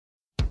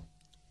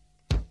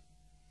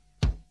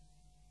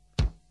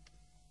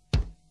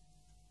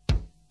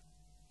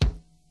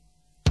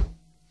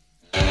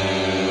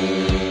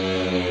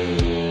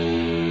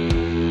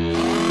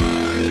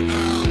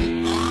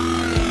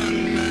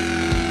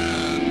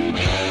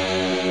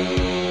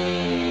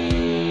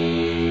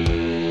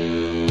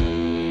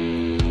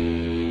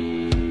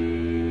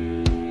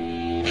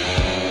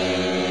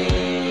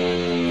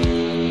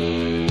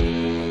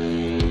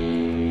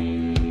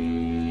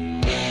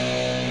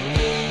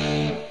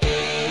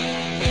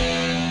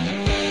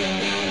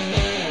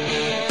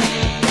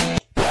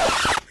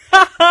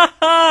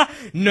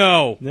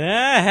No.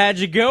 Had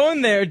you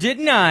going there,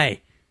 didn't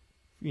I?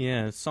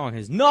 Yeah, the song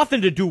has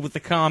nothing to do with the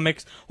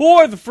comics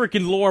or the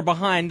freaking lore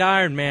behind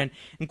Iron Man,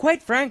 and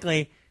quite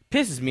frankly,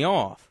 pisses me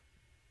off.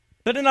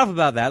 But enough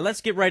about that,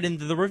 let's get right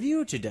into the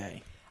review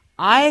today.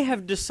 I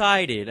have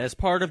decided, as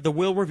part of the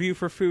Will Review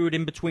for Food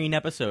in between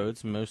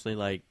episodes, mostly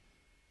like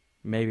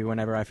maybe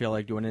whenever I feel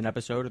like doing an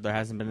episode, or there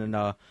hasn't been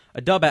a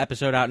dub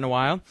episode out in a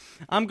while,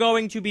 I'm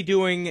going to be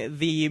doing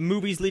the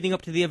movies leading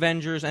up to the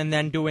Avengers and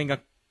then doing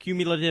a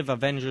cumulative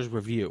Avengers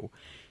review.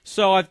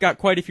 So I've got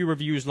quite a few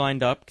reviews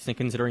lined up,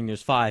 considering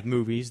there's 5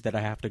 movies that I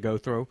have to go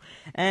through,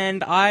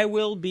 and I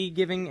will be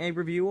giving a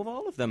review of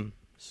all of them.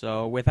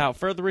 So without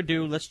further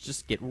ado, let's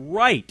just get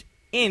right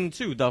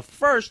into the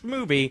first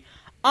movie,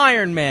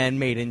 Iron Man,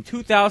 made in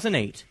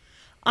 2008.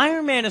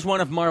 Iron Man is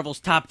one of Marvel's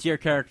top-tier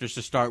characters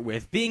to start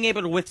with, being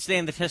able to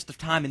withstand the test of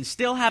time and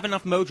still have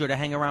enough mojo to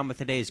hang around with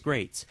today's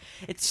greats.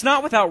 It's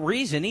not without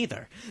reason,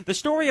 either. The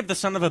story of the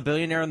son of a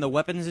billionaire in the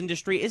weapons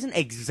industry isn't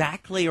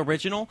exactly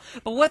original,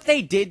 but what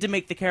they did to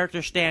make the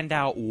character stand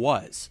out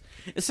was.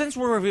 Since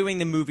we're reviewing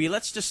the movie,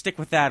 let's just stick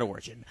with that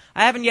origin.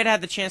 I haven't yet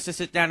had the chance to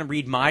sit down and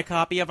read my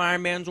copy of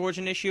Iron Man's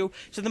origin issue,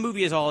 so the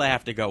movie is all I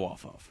have to go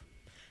off of.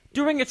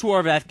 During a tour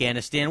of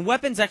Afghanistan,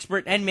 weapons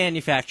expert and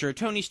manufacturer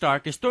Tony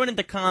Stark is thrown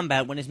into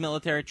combat when his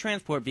military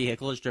transport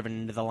vehicle is driven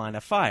into the line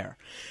of fire.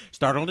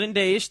 Startled and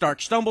dazed,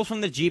 Stark stumbles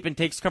from the Jeep and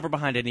takes cover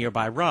behind a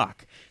nearby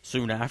rock.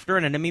 Soon after,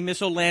 an enemy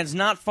missile lands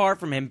not far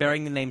from him,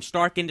 bearing the name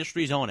Stark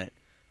Industries on it.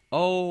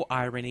 Oh,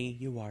 irony,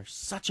 you are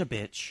such a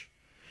bitch.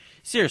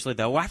 Seriously,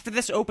 though, after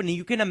this opening,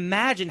 you can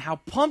imagine how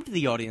pumped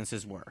the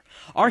audiences were.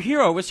 Our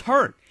hero is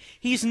hurt.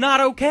 He's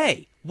not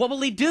okay. What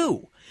will he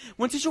do?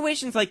 When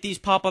situations like these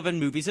pop up in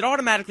movies, it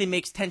automatically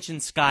makes tension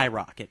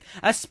skyrocket,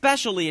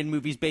 especially in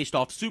movies based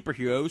off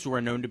superheroes who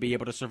are known to be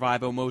able to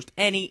survive almost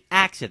any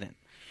accident.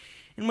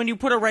 And when you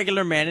put a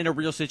regular man in a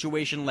real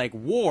situation like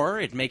war,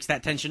 it makes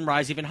that tension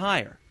rise even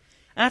higher.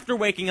 After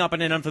waking up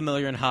in an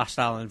unfamiliar and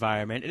hostile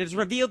environment, it is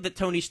revealed that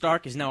Tony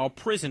Stark is now a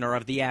prisoner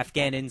of the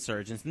Afghan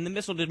insurgents, and the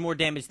missile did more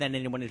damage than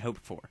anyone had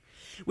hoped for.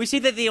 We see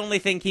that the only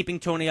thing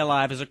keeping Tony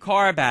alive is a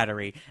car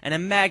battery and a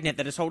magnet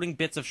that is holding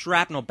bits of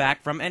shrapnel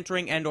back from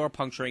entering and or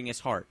puncturing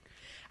his heart.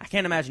 I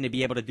can't imagine he'd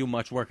be able to do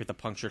much work with a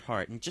punctured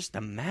heart, and just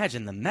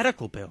imagine the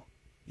medical bill.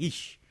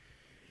 Eesh.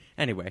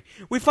 Anyway,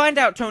 we find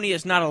out Tony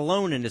is not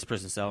alone in his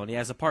prison cell, and he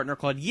has a partner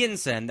called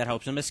Yinsen that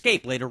helps him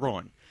escape later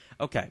on.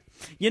 Okay,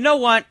 you know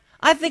what?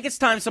 I think it's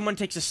time someone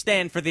takes a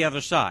stand for the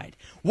other side.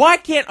 Why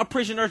can't a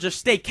prisoner just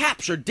stay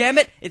captured, damn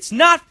it? It's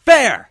not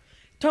fair!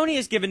 Tony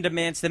is given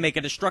demands to make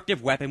a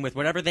destructive weapon with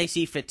whatever they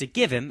see fit to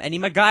give him, and he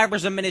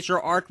MacGyvers a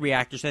miniature arc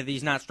reactor so that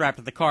he's not strapped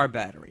to the car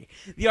battery.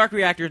 The arc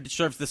reactor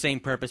serves the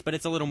same purpose, but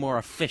it's a little more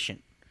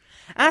efficient.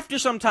 After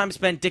some time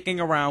spent dicking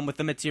around with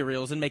the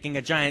materials and making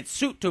a giant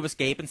suit to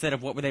escape instead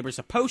of what they were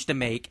supposed to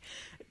make,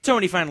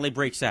 Tony finally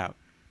breaks out.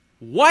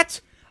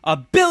 What? A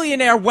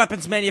billionaire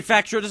weapons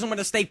manufacturer doesn't want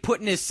to stay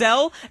put in his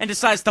cell and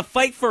decides to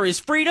fight for his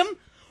freedom?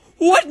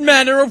 What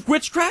manner of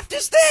witchcraft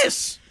is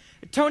this?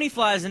 Tony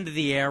flies into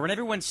the air and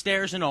everyone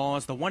stares in awe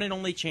as the one and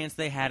only chance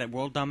they had at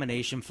world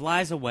domination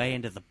flies away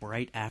into the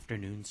bright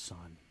afternoon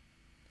sun.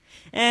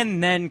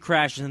 And then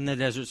crashes in the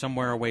desert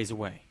somewhere a ways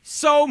away.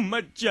 So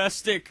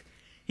majestic!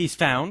 He's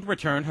found,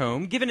 returned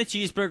home, given a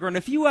cheeseburger and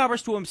a few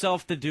hours to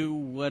himself to do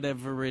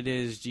whatever it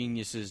is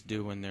geniuses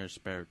do in their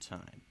spare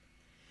time.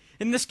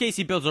 In this case,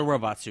 he builds a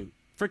robot suit.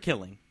 For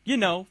killing. You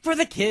know, for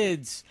the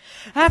kids.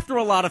 After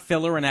a lot of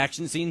filler and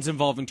action scenes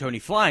involving Tony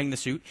flying the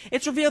suit,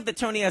 it's revealed that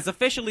Tony has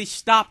officially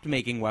stopped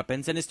making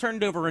weapons and has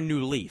turned over a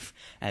new leaf.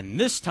 And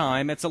this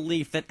time, it's a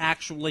leaf that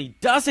actually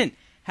doesn't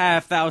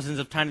have thousands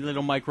of tiny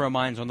little micro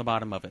mines on the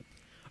bottom of it.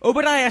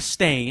 Obadiah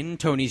Stane,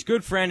 Tony's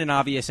good friend and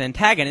obvious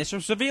antagonist,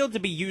 was revealed to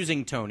be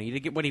using Tony to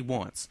get what he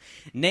wants.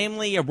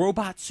 Namely, a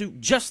robot suit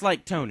just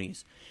like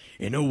Tony's.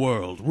 In a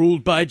world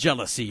ruled by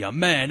jealousy, a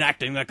man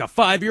acting like a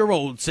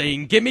 5-year-old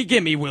saying, "Gimme,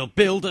 gimme, we'll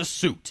build a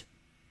suit."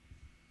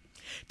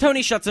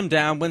 Tony shuts him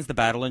down, wins the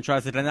battle, and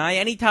tries to deny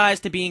any ties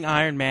to being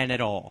Iron Man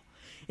at all.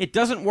 It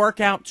doesn't work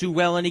out too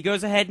well, and he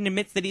goes ahead and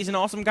admits that he's an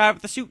awesome guy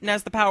with a suit and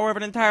has the power of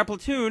an entire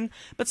platoon,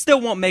 but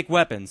still won't make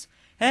weapons.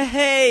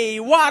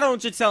 Hey, why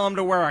don't you tell him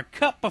to wear a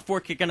cup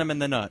before kicking him in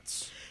the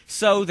nuts?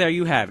 So there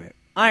you have it.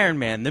 Iron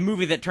Man, the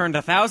movie that turned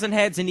 1,000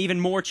 heads and even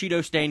more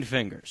Cheeto-stained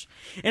fingers.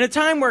 In a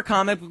time where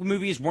comic book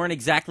movies weren't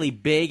exactly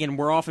big and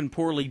were often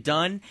poorly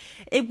done,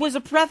 it was a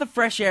breath of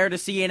fresh air to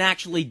see an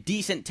actually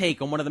decent take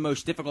on one of the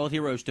most difficult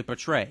heroes to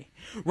portray.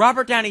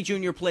 Robert Downey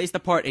Jr. plays the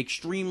part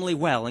extremely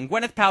well, and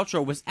Gwyneth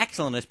Paltrow was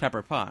excellent as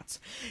Pepper Potts.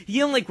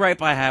 The only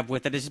gripe I have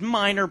with it is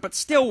minor, but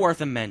still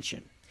worth a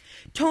mention.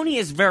 Tony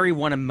is very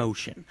one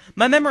emotion.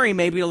 My memory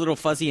may be a little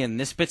fuzzy in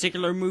this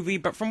particular movie,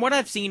 but from what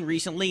I've seen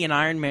recently in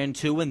Iron Man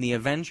 2 and The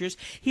Avengers,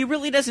 he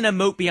really doesn't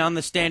emote beyond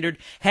the standard,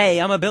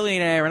 "Hey, I'm a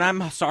billionaire and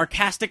I'm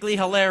sarcastically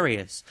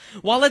hilarious."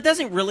 While it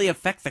doesn't really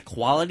affect the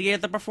quality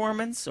of the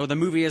performance, or the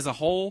movie as a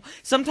whole,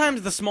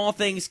 sometimes the small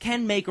things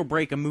can make or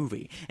break a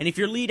movie, and if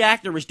your lead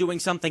actor is doing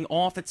something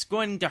off, it's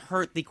going to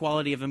hurt the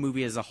quality of the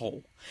movie as a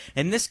whole.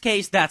 In this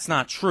case, that's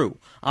not true.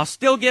 I'll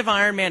still give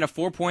Iron Man a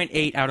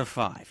 4.8 out of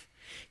 5.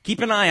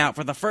 Keep an eye out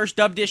for the first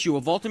dubbed issue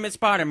of Ultimate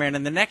Spider-Man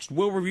and the next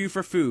we'll review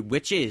for food,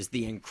 which is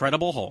The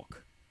Incredible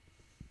Hulk.